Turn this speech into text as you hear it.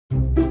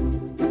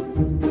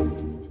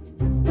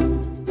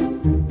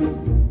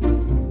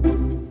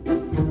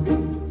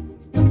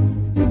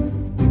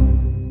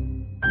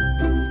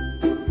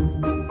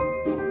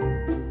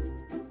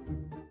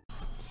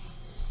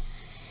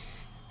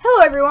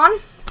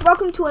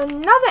welcome to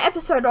another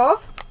episode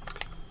of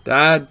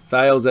Dad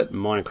Fails at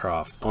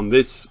Minecraft on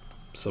this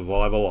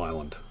survival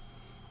island.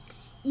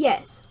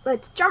 Yes,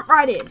 let's jump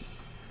right in.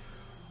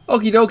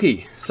 Okie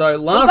dokie. So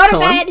last he got time...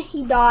 to bed,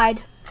 he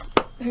died.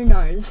 Who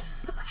knows?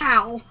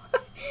 How?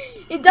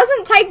 It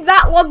doesn't take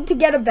that long to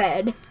get a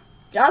bed.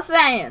 Just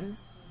saying.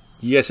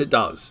 Yes, it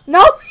does.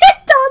 No, it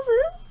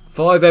doesn't.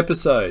 5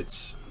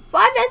 episodes.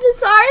 5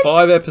 episodes?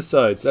 5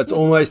 episodes. That's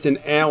almost an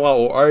hour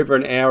or over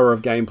an hour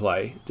of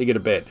gameplay to get a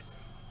bed.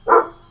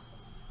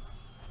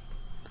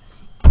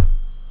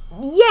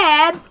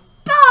 Yeah,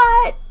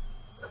 but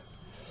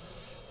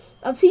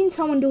I've seen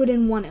someone do it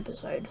in 1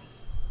 episode.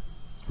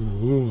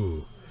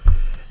 Ooh.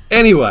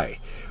 Anyway,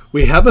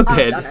 we have a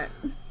bed. I've done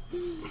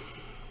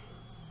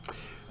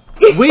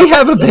it. We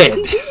have a bed.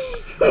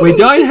 We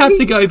don't have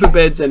to go for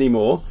beds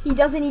anymore. He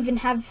doesn't even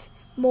have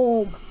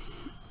more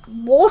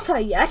water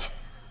yet.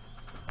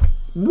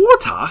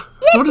 Water?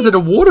 Yes, What is it, a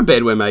water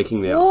bed we're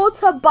making now?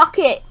 Water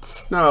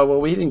bucket. No,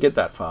 well, we didn't get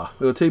that far.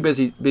 We were too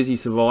busy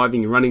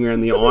surviving and running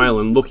around the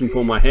island looking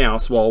for my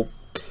house while...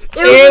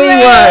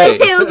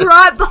 It was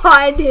right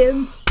behind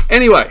him.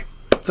 Anyway,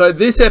 so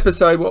this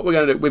episode, what we're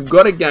going to do, we've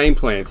got a game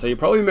plan. So you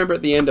probably remember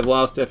at the end of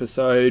last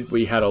episode,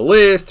 we had a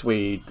list,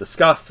 we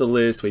discussed the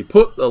list, we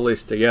put the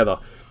list together.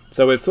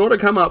 So we've sort of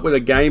come up with a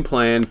game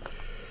plan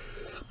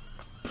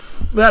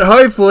that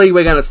hopefully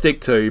we're going to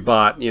stick to,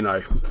 but, you know,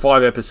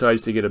 5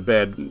 episodes to get a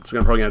bed. It's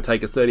probably going to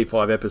take us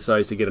 35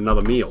 episodes to get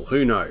another meal.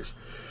 Who knows?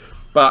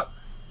 But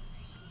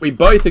we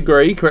both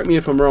agree, correct me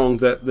if I'm wrong,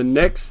 that the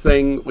next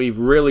thing we've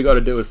really got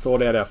to do is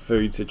sort out our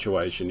food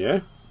situation,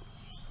 yeah?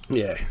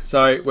 Yeah.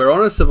 So we're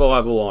on a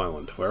survival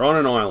island. We're on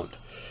an island.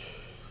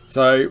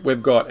 So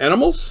we've got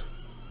animals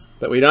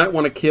that we don't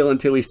want to kill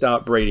until we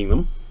start breeding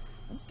them.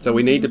 So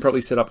we need to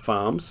probably set up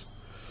farms.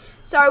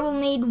 So we'll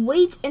need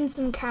wheat and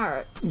some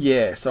carrots.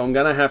 Yeah, so I'm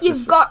going to have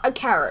You've got a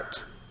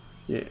carrot.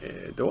 Yeah,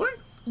 do I?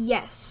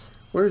 Yes.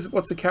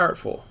 What's the carrot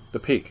for? The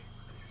pig?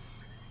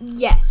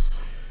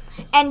 Yes.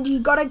 And you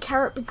got a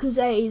carrot because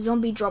a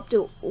zombie dropped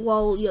it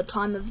while your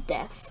time of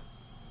death.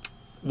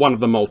 One of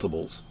the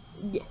multiples.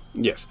 Yes.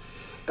 Yes.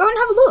 Go and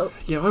have a look.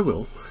 Yeah, I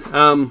will.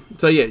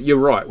 So yeah, you're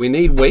right. We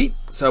need wheat.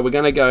 So we're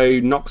going to go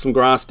knock some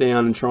grass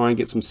down and try and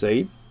get some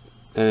seed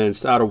and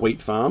start a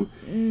wheat farm.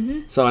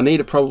 So I need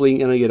to probably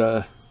going to get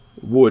a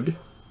wood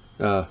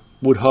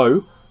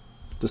hoe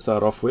to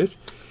start off with.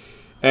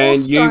 And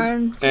or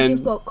stone,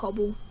 you've got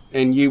cobble.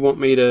 And you want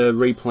me to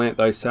replant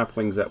those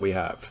saplings that we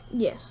have.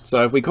 Yes.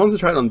 So if we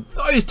concentrate on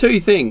those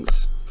 2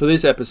 things for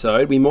this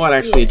episode, we might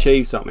actually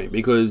achieve something,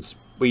 because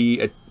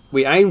we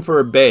aim for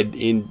a bed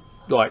in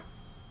like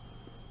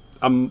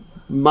a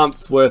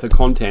month's worth of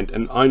content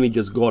and only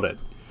just got it.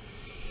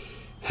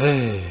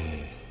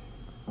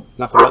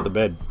 Enough about the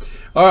bed.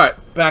 All right,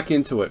 back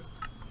into it.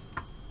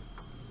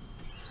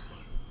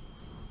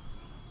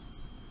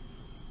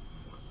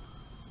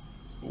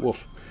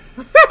 Woof.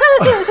 All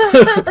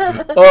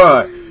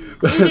right.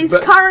 It is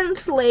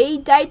currently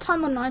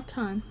daytime or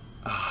nighttime.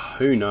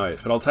 Who knows?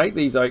 But I'll take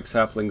these oak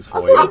saplings for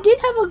I you. thought you did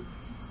have a...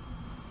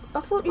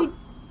 I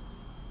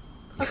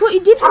thought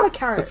you did have a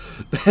carrot.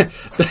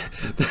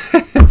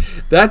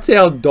 That's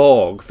our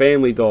dog,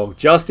 family dog,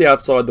 just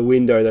outside the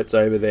window that's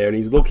over there, and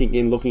he's looking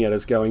at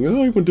us going,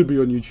 oh, I want to be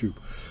on YouTube.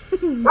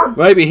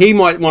 Maybe he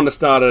might want to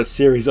start a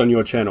series on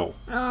your channel.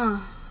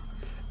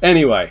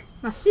 Anyway.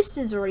 My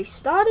sister's already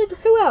started.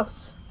 Who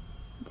else?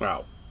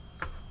 Well,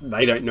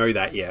 they don't know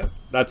that yet.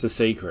 That's a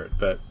secret,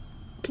 but...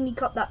 Can you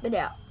cut that bit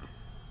out?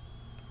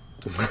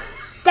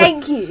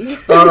 Thank you.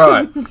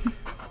 Alright.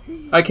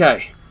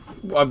 Okay.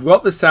 I've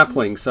got the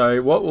sapling,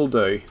 so what we'll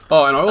do...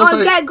 Oh, and I also...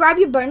 Oh, okay, grab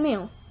your bone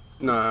meal.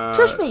 No.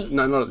 Trust me.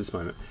 No, not at this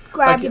moment.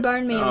 Grab your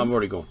bone meal. Oh, I'm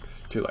already gone.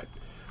 Too late.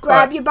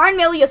 Grab your bone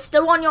meal. You're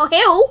still on your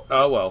hill.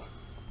 Oh, well.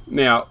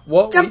 Now,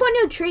 Jump on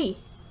your tree.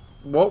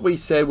 What we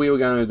said we were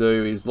going to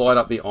do is light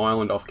up the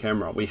island off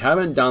camera. We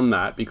haven't done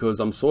that because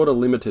I'm sort of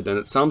limited, and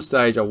at some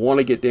stage I want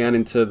to get down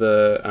into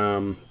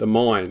the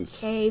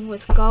mines. Cave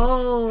with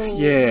gold.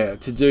 Yeah,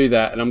 to do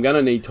that, and I'm going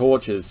to need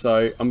torches.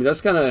 So I'm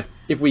just going to,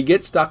 if we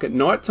get stuck at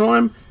night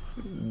time,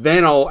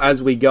 then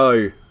as we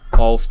go,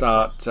 I'll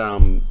start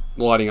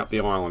lighting up the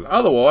island.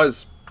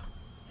 Otherwise,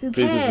 Who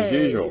cares? business as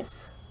usual.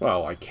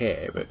 Well, I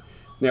care, but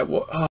now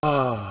what?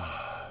 Oh.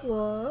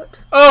 What?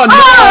 Oh no!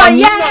 Oh,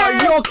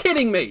 yes! No, you're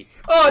kidding me!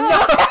 Oh no!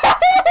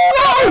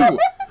 No!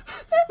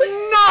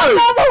 No!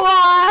 Another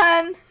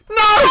one!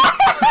 No!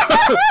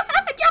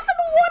 Jump in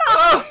the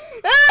water!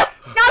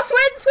 Now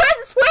swim!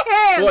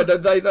 What, do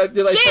they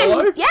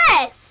follow?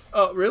 Yes!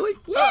 Oh, really?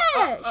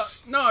 Yes!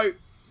 No!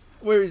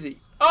 Where is he?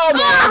 Oh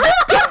my!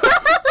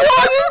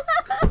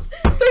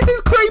 This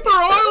is Creeper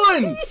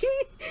Island!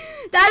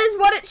 That is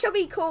what it should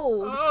be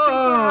called. Oh.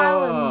 Creeper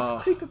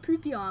Island. Creeper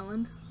Poopy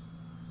Island.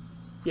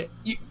 Yeah,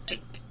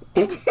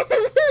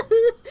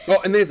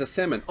 oh, and there's a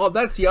salmon. Oh,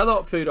 that's the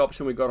other food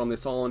option we got on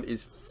this island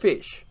is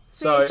fish.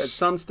 So at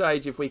some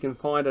stage, if we can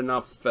find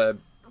enough...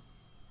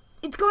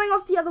 It's going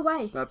off the other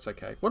way. That's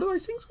okay. What are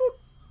those things called?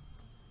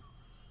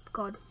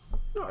 God.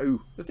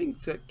 No, the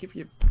things that give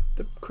you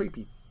the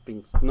creepy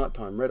things.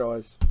 Nighttime, red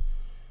eyes.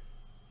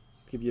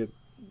 give you...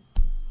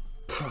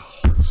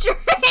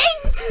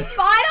 Strings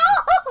spider.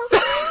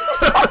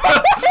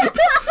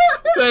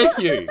 Thank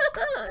you.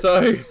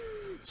 So,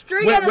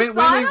 String and a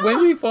spider.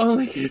 when we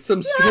finally get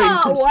some string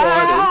from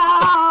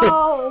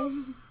wow.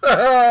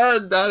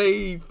 spiders...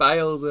 Daddy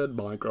fails at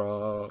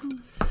Minecraft.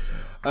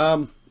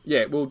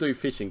 Yeah, we'll do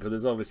fishing, because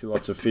there's obviously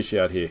lots of fish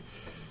out here.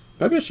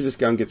 Maybe I should just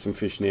go and get some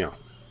fish now.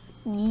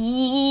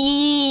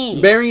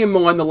 Yes. Bearing in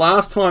mind, the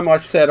last time I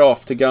set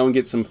off to go and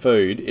get some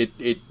food,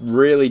 it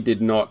really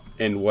did not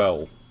end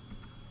well.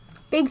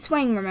 Big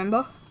swing,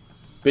 remember?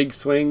 Big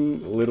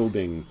swing, little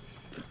ding.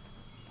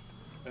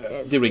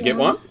 Did we get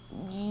one?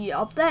 Yeah,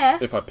 up there.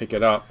 If I pick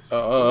it up.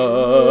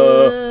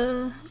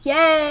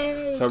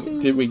 Yay. So,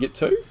 did we get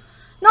two?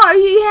 No,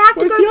 you have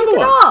to Where's go the pick other it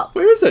one? up.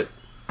 Where is it?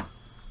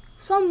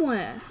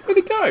 Somewhere. Where'd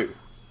it go?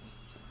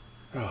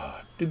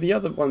 Oh, did the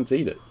other ones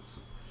eat it?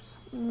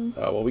 Oh,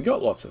 well, we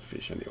got lots of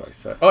fish anyway.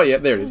 So, oh, yeah,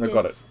 there it is. I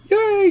got it.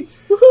 Yay!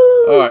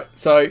 Woohoo! Alright,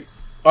 so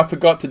I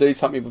forgot to do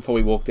something before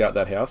we walked out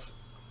that house.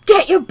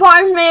 Get your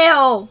bone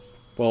meal!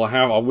 Well,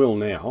 I will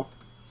now.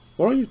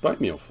 What do I use bone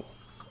meal for?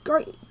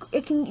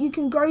 You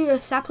can grow your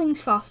saplings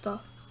faster.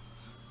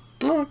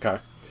 Oh, okay.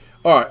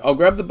 Alright, I'll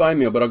grab the bone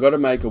meal, but I've got to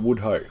make a wood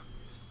hoe.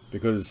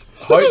 Because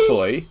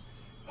hopefully,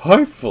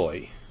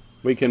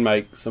 we can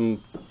make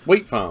some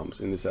wheat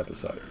farms in this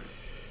episode.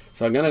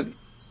 So I'm going to...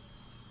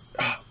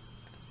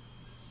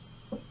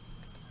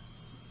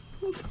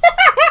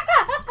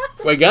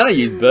 We're going to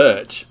use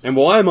birch. And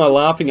why am I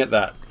laughing at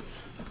that?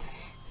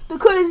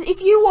 Because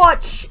if you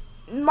watch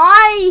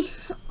my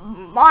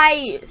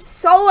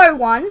solo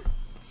one,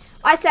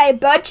 I say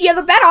birchier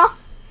the better.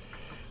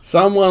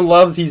 Someone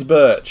loves his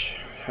birch.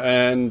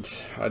 And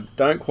I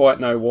don't quite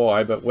know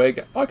why, but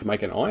I can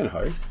make an iron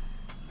hoe.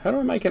 How do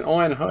I make an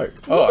iron hoe?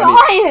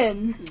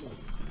 Iron!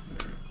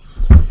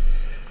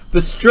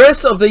 The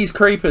stress of these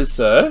creepers,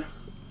 sir,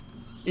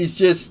 is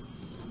just...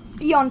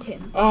 beyond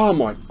him. Oh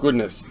my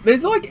goodness. They're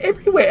like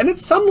everywhere, and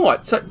it's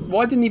sunlight. So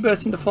why didn't he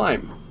burst into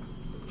flame?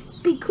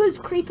 Because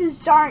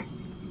creepers don't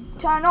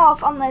turn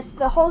off unless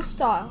they're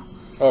hostile.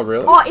 Oh,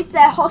 really? Or if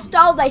they're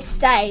hostile, they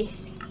stay.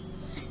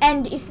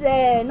 And if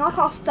they're not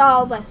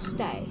hostile, they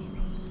stay.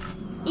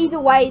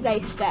 Either way, they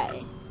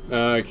stay.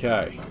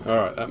 Okay.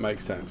 Alright, that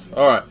makes sense.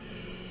 Alright.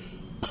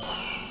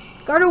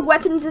 Go to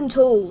weapons and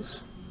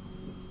tools.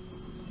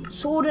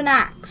 Sword and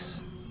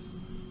axe.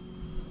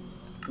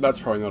 That's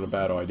probably not a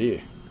bad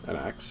idea. An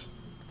axe.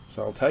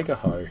 So I'll take a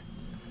hoe.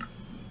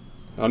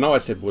 I know I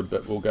said wood,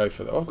 but we'll go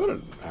for that. I've got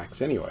an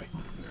axe anyway.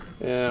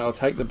 Yeah, I'll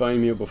take the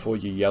bone meal before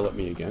you yell at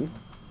me again.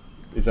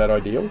 Is that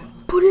ideal?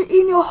 Put it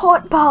in your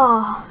hot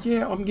bar.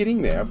 Yeah, I'm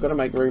getting there. I've got to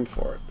make room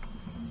for it.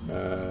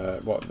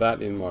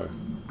 That in my...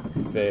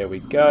 There we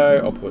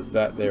go. I'll put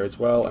that there as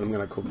well, and I'm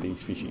going to cook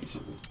these fishies.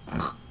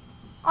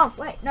 Oh,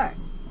 wait, no.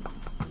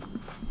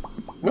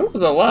 When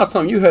was the last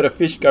time you heard a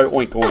fish go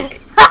oink oink?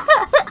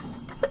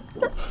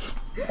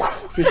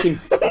 Fishing.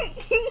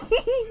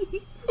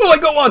 Oh, I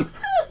got one!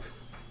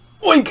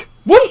 Oink!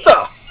 What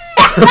the?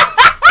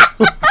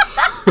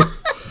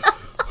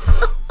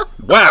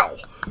 Wow.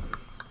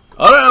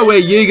 I don't know where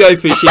you go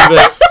fishing,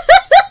 but...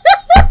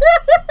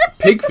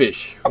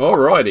 Pigfish.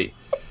 Alrighty.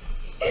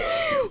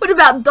 What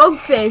about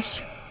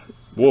dogfish?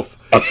 Woof.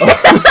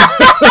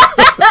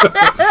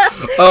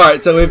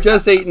 Alright, so we've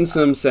just eaten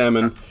some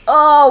salmon.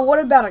 Oh, what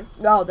about a...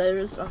 Oh, there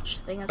is such a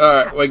thing as a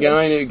Alright, catfish. we're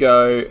going to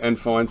go and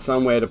find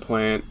somewhere to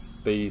plant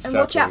these And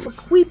saplings. watch out for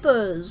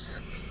creepers.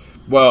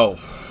 Well,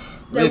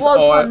 There was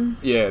one.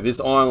 Yeah, this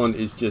island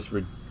is just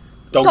redonkulous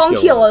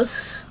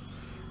Donkulous.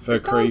 for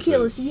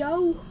creepers. Donkulous,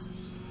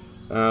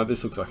 yo.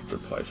 This looks like a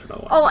good place for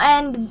another one. Oh,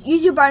 and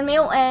use your bone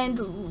meal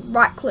and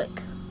right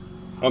click.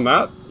 On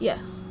that? Yeah.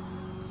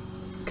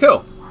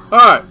 Cool.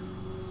 Alright.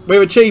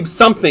 We've achieved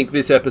something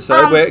this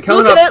episode. We're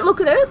coming look up... at it,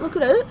 look at it, look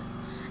at it.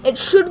 It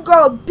should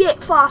grow a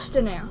bit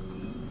faster now.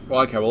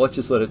 Okay, well, let's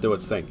just let it do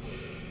its thing.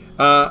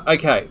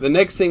 Okay, the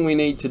next thing we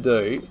need to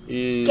do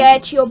is...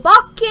 Get your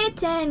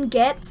bucket and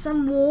get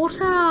some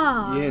water.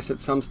 Yes, at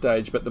some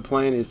stage, but the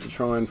plan is to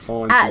try and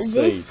find At some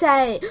this seeds.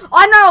 say,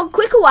 I know a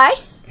quicker way.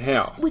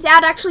 How?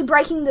 Without actually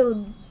breaking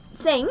the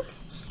thing.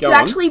 Go you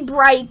on. actually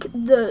break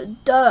the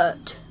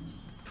dirt.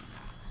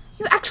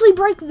 You actually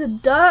break the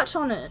dirt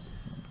on it.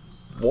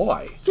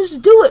 Why?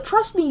 Just do it.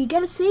 Trust me, you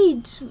get a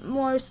seed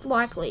most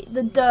likely.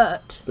 The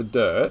dirt. The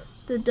dirt.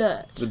 The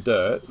dirt. The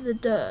dirt. The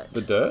dirt.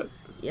 The dirt?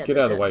 Yeah, Get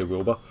the out of the dirt. way,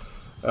 Wilbur.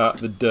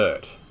 The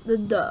dirt. The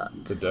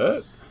dirt. The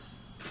dirt?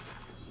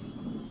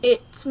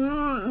 It's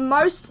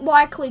most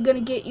likely going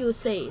to get you a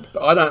seed.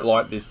 But I don't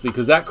like this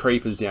because that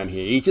creeper's down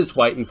here. He's just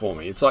waiting for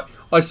me. It's like,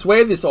 I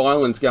swear this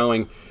island's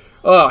going,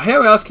 oh,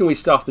 how else can we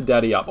stuff the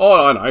daddy up?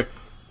 Oh, I know.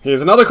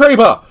 Here's another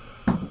creeper.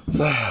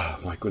 So, oh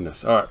my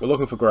goodness. All right, we're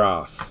looking for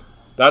grass.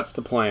 That's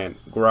the plan.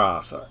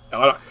 Grass.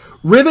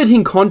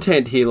 Riveting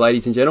content here,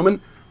 ladies and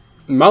gentlemen.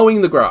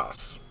 Mowing the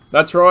grass.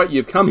 That's right.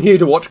 You've come here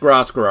to watch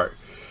grass grow.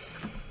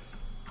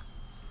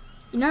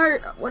 You know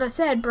what I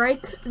said,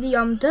 break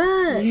the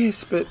dirt.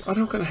 Yes, but I'm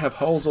not going to have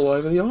holes all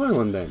over the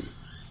island then.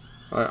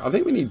 I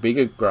think we need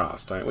bigger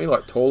grass, don't we?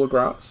 Like taller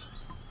grass.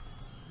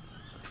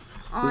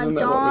 I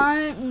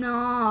don't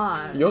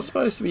know. You're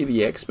supposed to be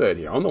the expert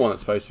here. I'm the one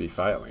that's supposed to be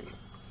failing.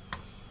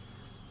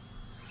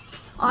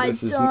 I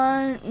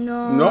don't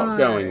know. Not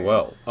going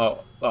well.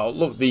 Oh,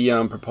 look, the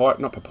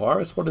not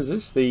papyrus. What is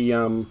this?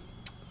 The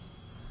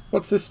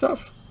what's this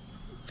stuff?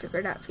 Figure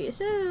it out for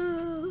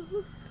yourself.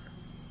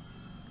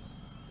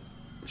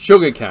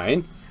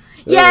 Sugarcane.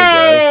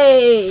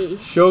 Yay!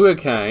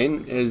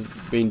 Sugarcane has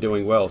been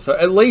doing well. So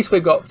at least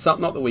we've got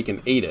something. Not that we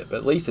can eat it, but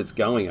at least it's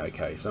going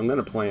okay. So I'm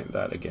going to plant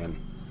that again.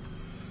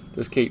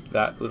 Just keep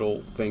that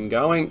little thing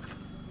going.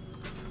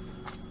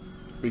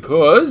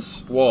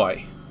 Because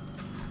why?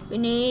 We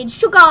need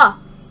sugar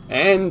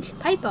and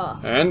paper.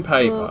 And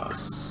paper.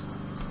 Books.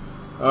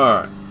 All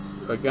right,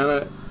 we're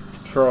gonna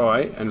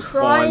try and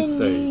find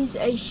seeds.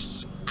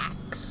 Use a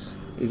axe.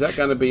 Is that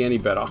going to be any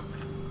better?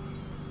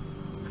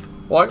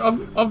 Like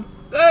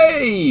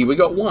hey, we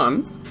got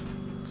one.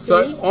 See?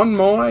 So on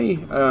my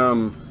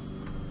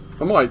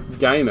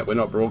game that we're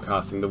not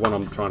broadcasting, the one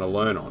I'm trying to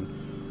learn on,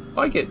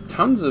 I get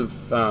tons of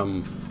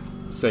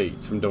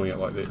seeds from doing it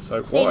like this.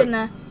 So seed in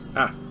there.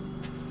 Ah,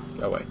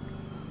 go away.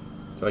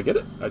 Did I get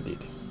it? I did.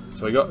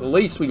 So at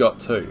least we got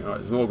two. All right,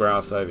 there's more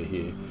grass over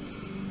here.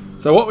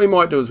 So what we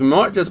might do is we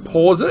might just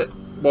pause it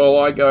while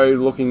I go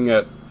looking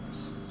at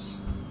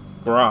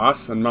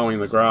grass and mowing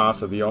the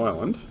grass of the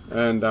island,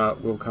 and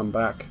we'll come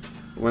back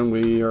when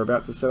we are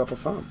about to set up a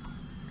farm.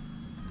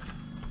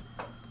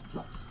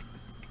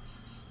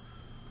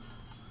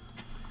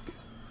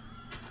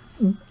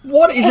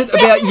 What is it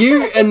about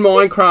you and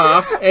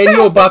Minecraft and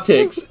your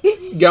buttocks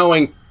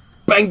going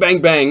bang,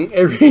 bang, bang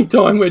every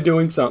time we're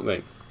doing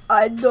something?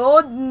 I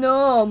don't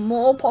know.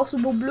 More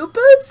possible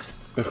bloopers?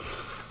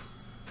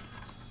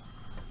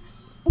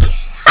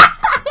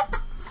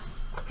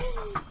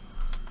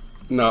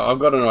 No, I've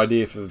got an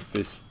idea for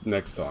this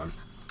next time.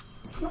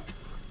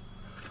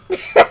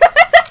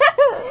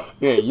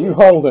 Yeah, you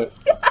hold it.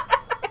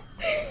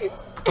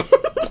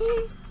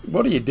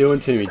 What are you doing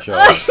to me,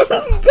 child? Go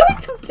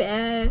to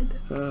bed.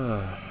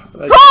 Oh!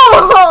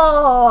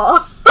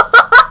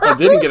 I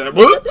didn't get it.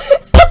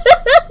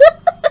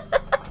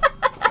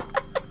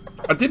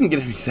 I didn't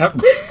get any sap.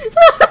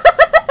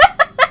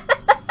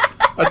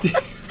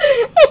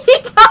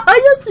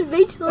 You're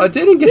speechless. I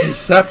didn't get any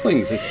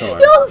saplings this time.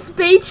 You're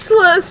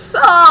speechless.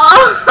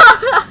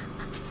 Oh.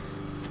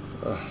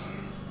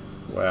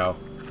 Wow.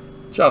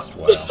 Just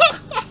wow.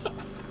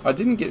 I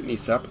didn't get any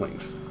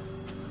saplings.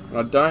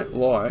 I don't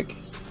like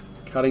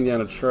cutting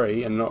down a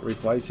tree and not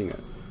replacing it.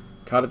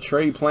 Cut a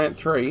tree, plant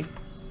three.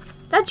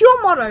 That's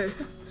your motto.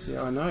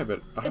 Yeah, I know,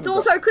 but it's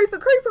also creeper,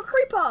 creeper,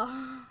 creeper.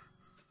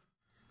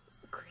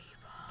 Creeper.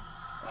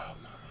 Oh,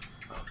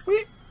 mother.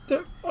 Where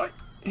do I...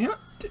 How...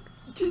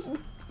 Just...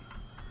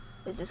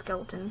 There's a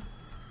skeleton.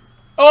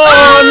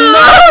 Oh,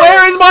 no!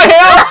 Where is my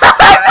house?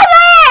 Over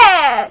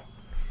there!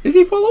 Is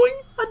he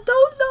following? I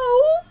don't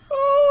know.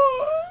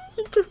 Oh.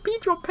 He just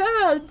beat your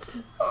pants.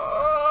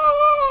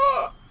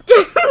 Oh.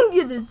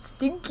 It's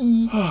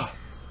stinky.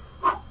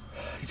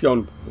 He's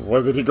gone,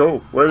 where did he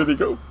go? Where did he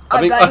go?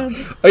 I think,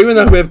 even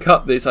though we've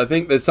cut this, I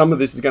think there's some of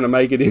this is going to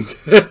make it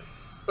into...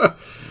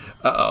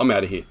 I'm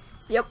out of here.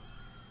 Yep.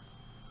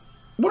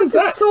 What is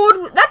that?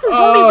 Sword. That's a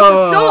zombie with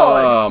a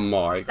sword. Oh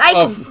my... They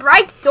can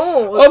break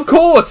doors. Of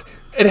course!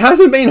 It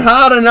hasn't been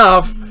hard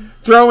enough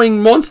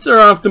throwing monster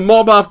after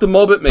mob at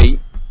me.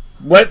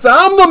 Let's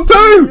arm them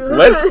too!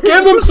 Let's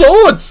give them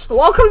swords!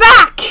 Welcome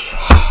back!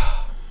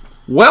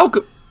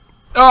 Welcome...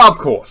 Oh, of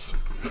course.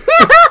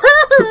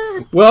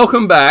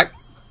 Welcome back.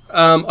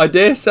 I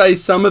dare say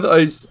some of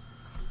those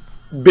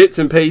bits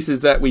and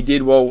pieces that we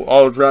did while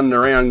I was running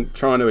around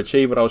trying to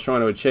achieve what I was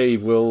trying to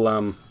achieve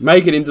will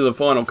make it into the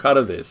final cut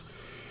of this.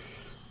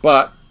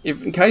 But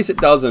if in case it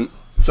doesn't,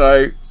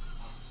 so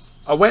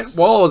I went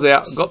while I was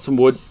out, got some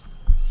wood.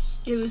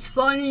 It was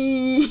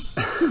funny.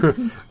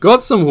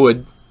 Got some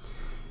wood.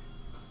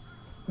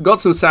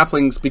 Got some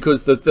saplings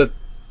because the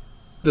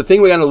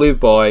thing we're going to live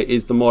by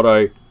is the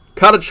motto: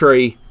 cut a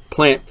tree,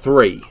 plant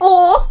three.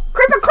 Or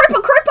creeper,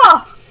 creeper,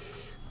 creeper.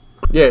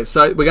 Yeah,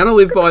 so we're going to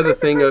live by the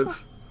thing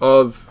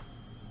of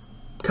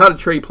cut a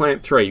tree,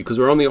 plant three, because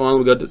we're on the island,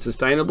 we've got to do it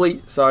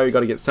sustainably, so we've got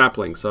to get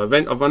saplings. So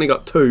I've only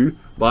got two,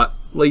 but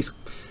at least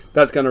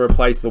that's going to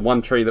replace the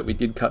one tree that we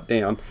did cut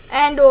down.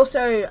 And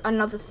also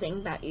another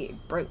thing that you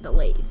broke the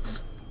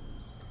leaves.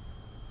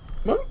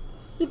 What?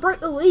 You broke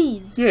the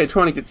leaves. Yeah,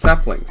 trying to get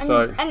saplings.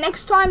 And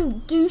next time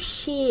do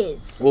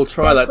shears. We'll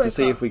try that to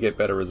see if we get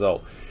better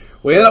result.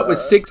 We end up with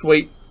 6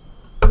 weeks.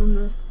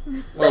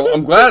 Well,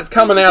 I'm glad it's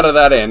coming out of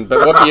that end,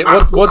 but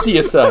what do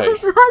you say?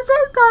 That's so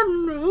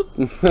gotten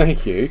me.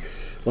 Thank you.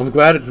 Well, I'm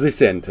glad it's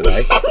this end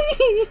today.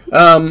 It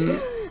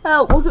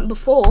wasn't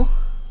before.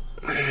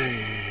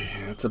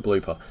 That's a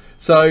blooper.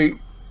 So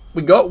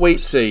we got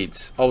wheat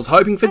seeds. I was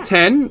hoping for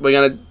 10.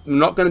 We're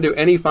not gonna do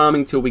any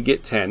farming till we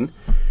get 10.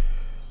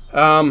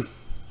 So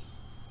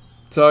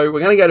we're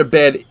gonna go to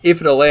bed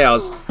if it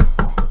allows.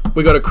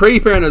 We got a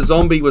creeper and a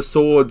zombie with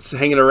swords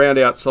hanging around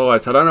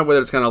outside, so I don't know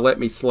whether it's gonna let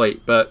me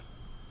sleep. But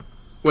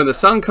when the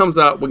sun comes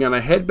up, we're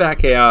gonna head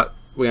back out.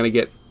 We're gonna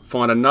get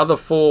find another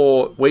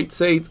 4 wheat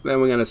seeds, then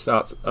we're going to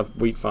start a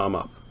wheat farm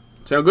up.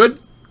 Sound good?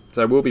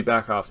 So we'll be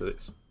back after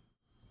this.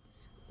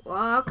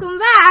 Welcome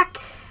back.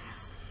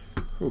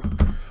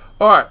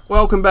 Alright,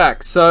 welcome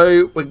back.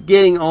 So we're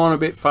getting on a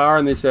bit far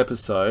in this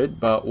episode,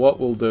 but what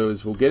we'll do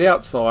is we'll get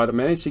outside. I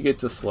managed to get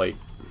to sleep.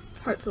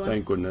 Hopefully.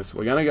 Thank goodness.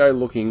 We're going to go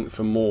looking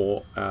for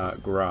more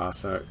grass.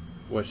 So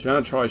we're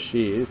going to try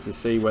shears to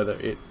see whether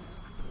it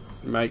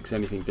makes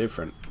anything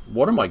different.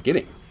 What am I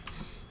getting?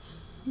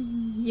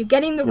 You're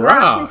getting the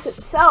grass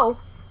itself.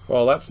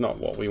 Well, that's not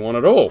what we want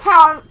at all.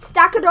 How?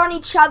 Stack it on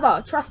each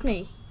other. Trust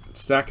me.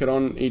 Stack it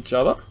on each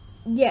other?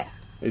 Yeah.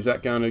 Is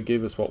that going to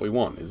give us what we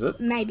want, is it?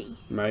 Maybe.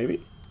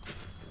 Maybe.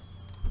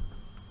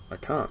 I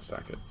can't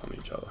stack it on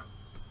each other.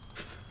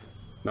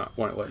 No, it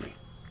won't let me.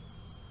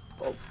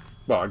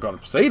 Well, I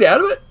got a seed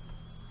out of it.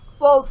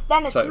 Well,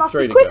 then it So, must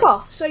 3 be to quicker.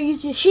 go. So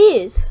use your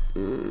shears.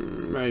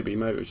 Maybe it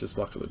was just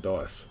luck of the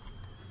dice.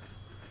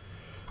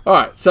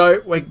 Alright,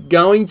 so we're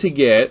going to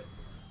get...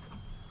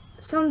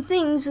 some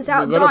things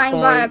without We've gotta dying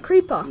by a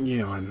creeper.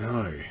 Yeah, I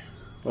know.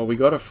 Well, we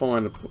got to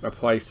find a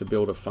place to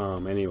build a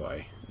farm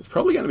anyway. It's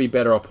probably going to be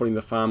better off putting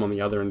the farm on the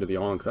other end of the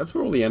island, because that's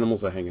where all the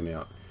animals are hanging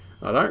out.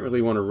 I don't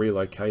really want to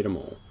relocate them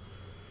all.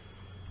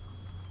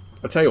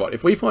 I'll tell you what,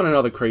 if we find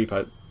another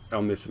creeper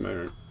on this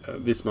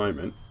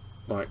moment,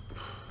 like...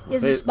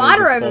 There's a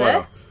spider over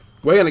there.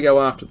 We're going to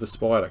go after the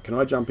spider. Can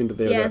I jump into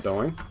there without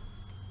dying?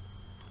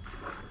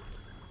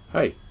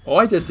 Hey,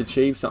 I just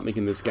achieved something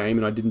in this game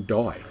and I didn't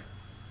die.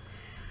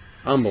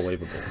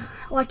 Unbelievable.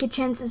 Like your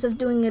chances of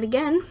doing it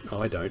again.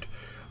 I don't.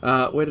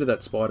 Where did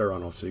that spider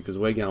run off to? Because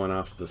we're going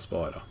after the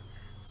spider.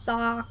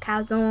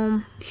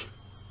 Sarcasm.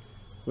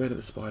 Where did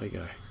the spider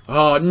go?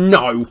 Oh,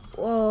 no!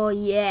 Oh,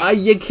 yes. Are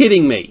you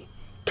kidding me?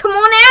 Come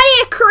on out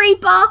here,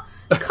 creeper!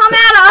 Come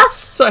at us!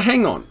 So,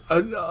 hang on.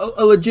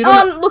 A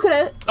legitimate... Look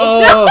at it.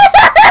 Oh.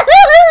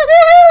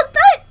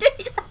 Don't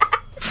do that!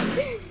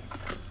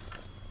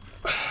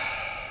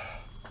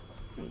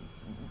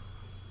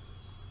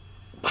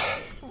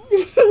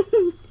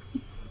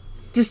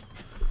 Just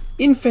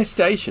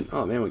infestation.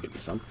 Oh, now we're getting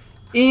some.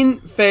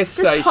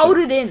 Infestation. Just hold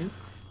it in.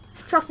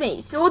 Trust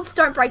me, swords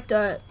don't break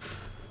dirt.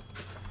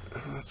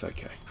 Oh, that's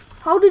okay.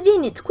 Hold it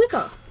in, it's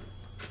quicker.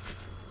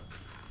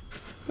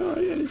 Oh,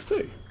 yeah, it is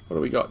too. What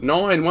do we got?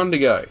 9, 1 to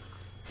go.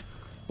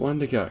 1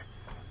 to go.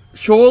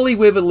 Surely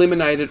we've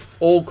eliminated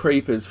all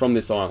creepers from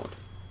this island.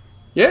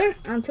 Yeah?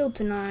 Until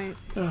tonight.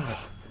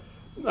 Oh.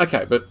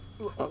 Okay, but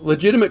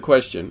legitimate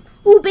question.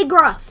 Ooh, big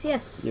grass,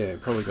 yes. Yeah,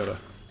 probably got a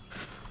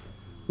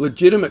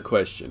legitimate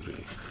question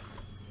here.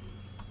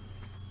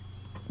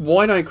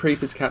 Why don't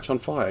creepers catch on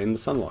fire in the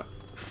sunlight?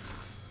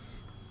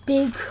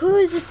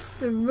 Because it's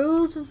the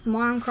rules of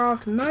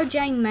Minecraft.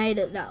 Mojang made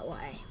it that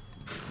way.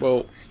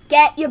 Well,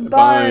 get your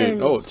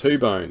bones. Oh, 2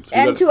 bones.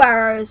 And 2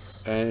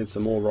 arrows. And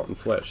some more rotten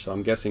flesh. So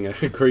I'm guessing a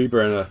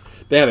creeper and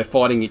they're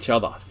fighting each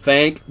other.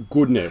 Thank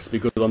goodness,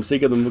 because I'm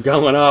sick of them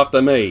going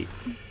after me.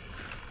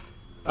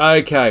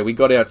 Okay, we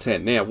got our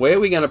tent. Now, where are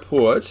we going to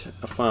put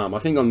a farm? I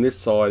think on this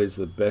side is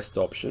the best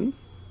option.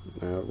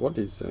 What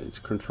is its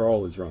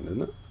control is run,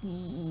 isn't it?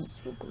 Yes,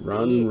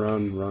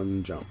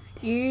 Run, jump.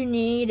 You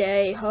need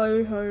a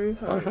ho.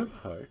 I have a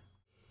hoe.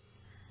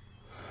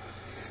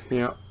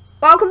 Now,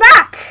 welcome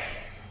back.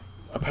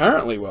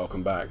 Apparently,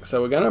 welcome back.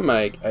 So we're going to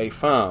make a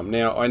farm.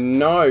 Now, I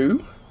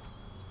know,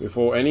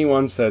 before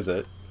anyone says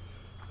it,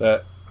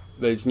 that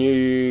there's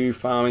new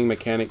farming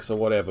mechanics or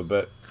whatever,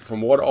 but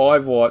from what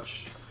I've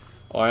watched,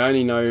 I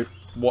only know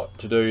what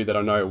to do that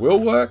I know will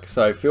work.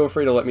 So feel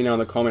free to let me know in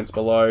the comments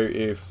below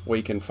if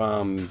we can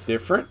farm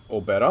different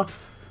or better.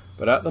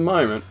 But at the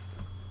moment,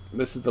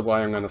 this is the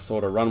way I'm going to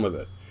sort of run with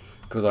it,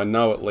 because I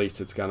know at least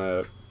it's going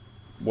to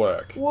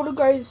work. Water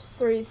goes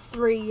through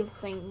 3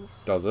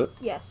 things. Does it?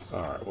 Yes.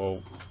 Alright,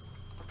 well,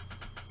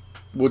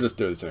 we'll just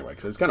do this anyway,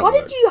 because it's going to work.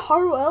 Why did you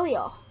hoe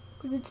earlier?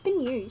 Because it's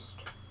been used.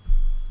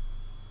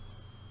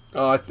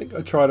 Oh, I think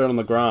I tried it on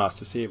the grass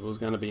to see if it was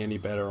going to be any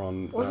better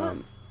on... Was it?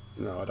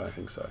 No, I don't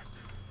think so.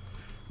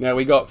 Now,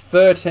 we got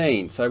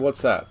 13, so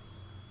what's that?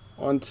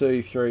 1,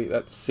 2, 3,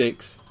 that's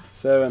 6,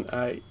 7,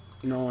 8,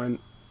 9,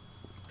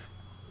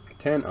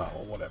 10, oh,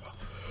 well, whatever.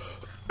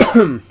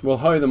 We'll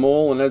hoe them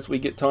all, and as we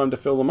get time to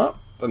fill them up,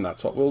 then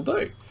that's what we'll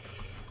do.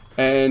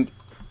 And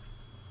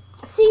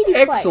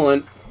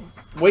excellent.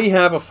 Place. We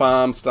have a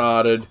farm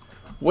started.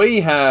 We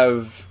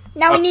have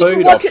now we need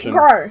to watch it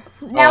grow.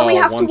 Now we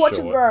have to watch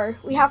it grow.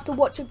 We have to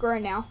watch it grow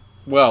now.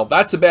 Well,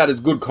 that's about as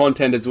good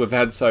content as we've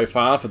had so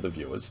far for the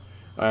viewers.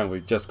 And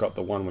we've just got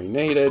the one we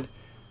needed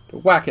to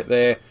whack it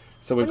there.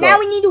 So we've got... Now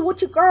we need to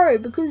watch it grow,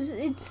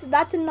 because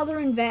that's another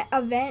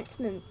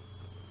advancement.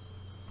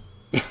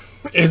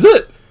 Is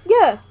it?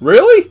 Yeah.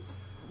 Really?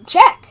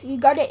 Check. You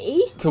go to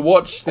E. To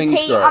watch things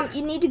grow.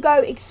 You need to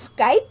go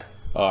escape.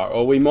 Alright,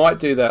 well, we might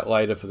do that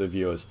later for the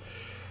viewers.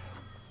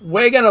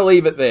 We're going to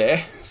leave it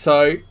there.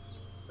 So,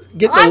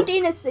 I'm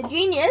Dinas the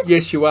Genius.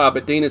 Yes, you are,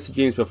 but Dinas the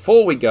Genius,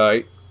 before we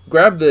go,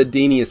 grab the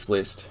Genius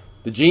list.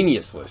 The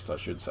Genius list, I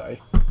should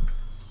say.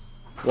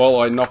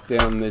 While I knock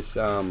down this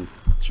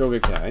sugar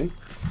cane.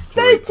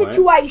 Food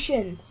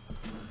situation.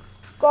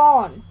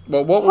 Gone.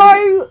 Well, what?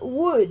 Hoe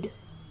wood.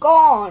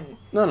 Gone.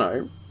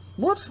 No.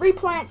 What?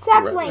 Replant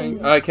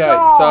saplings. Okay,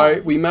 Gone.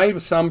 so we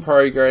made some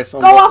progress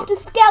on. Go after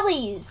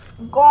skellies.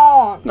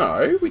 Gone.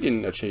 No, we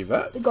didn't achieve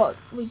that.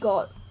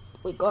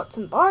 We got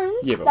some bones.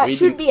 Yeah, but that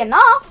should be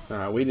enough.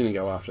 No, we didn't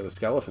go after the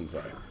skeletons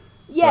though.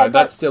 Yeah, so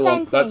that's still same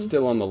on. thing. That's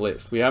still on the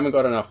list. We haven't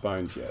got enough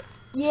bones yet.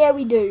 Yeah,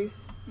 we do.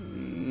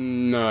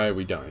 No,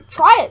 we don't.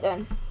 Try it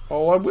then.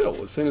 Oh, I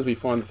will as soon as we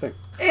find the thing.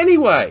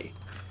 Anyway.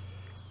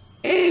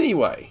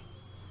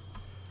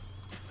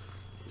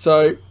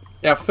 So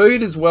our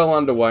food is well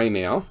underway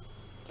now.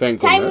 Thank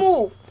Tame goodness.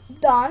 wolf.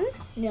 Done.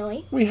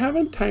 Nearly. We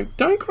haven't tamed.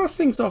 Don't cross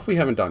things off we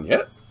haven't done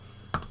yet.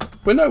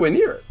 We're nowhere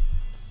near it.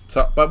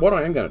 So, but what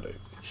I am going to do,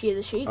 Shear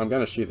the sheep. I'm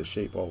going to shear the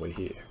sheep while we're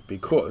here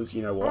because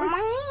you know why?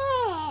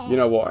 Why? You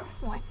know why?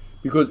 Why?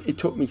 Because it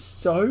took me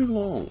so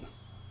long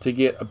to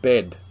get a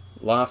bed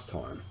last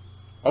time.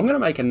 I'm going to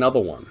make another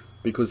one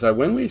because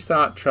when we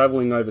start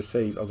travelling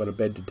overseas, I've got a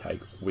bed to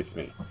take with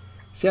me.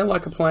 Sound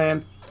like a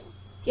plan?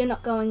 You're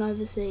not going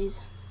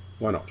overseas.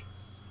 Why not?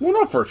 Well,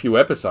 not for a few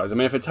episodes. I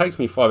mean, if it takes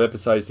me 5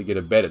 episodes to get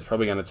a bed, it's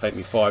probably going to take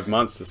me 5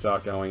 months to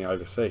start going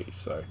overseas.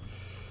 So,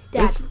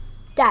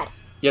 Dad.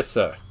 Yes,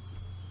 sir.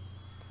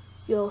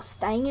 You're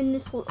staying in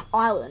this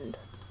island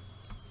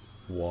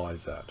Why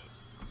is that?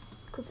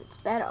 because it's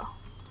better.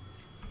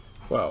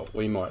 Well,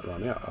 we might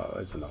run out. Oh,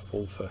 there's enough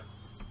wool for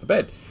the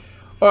bed.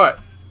 Alright,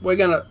 we're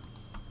going to...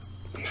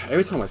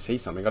 Every time I see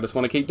something, I just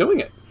want to keep doing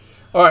it.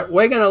 Alright,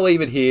 we're going to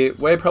leave it here.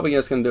 We're probably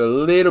just going to do a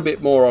little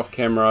bit more off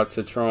camera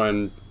to try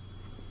and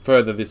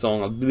further this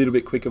on a little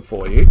bit quicker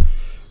for you.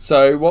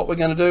 So what we're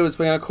going to do is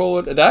we're going to call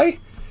it a day.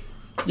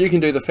 You can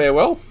do the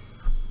farewell.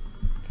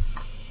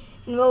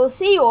 And we'll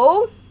see you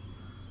all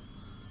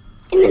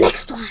in the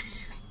next one.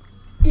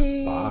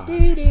 Bye.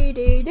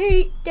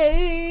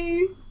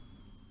 Do.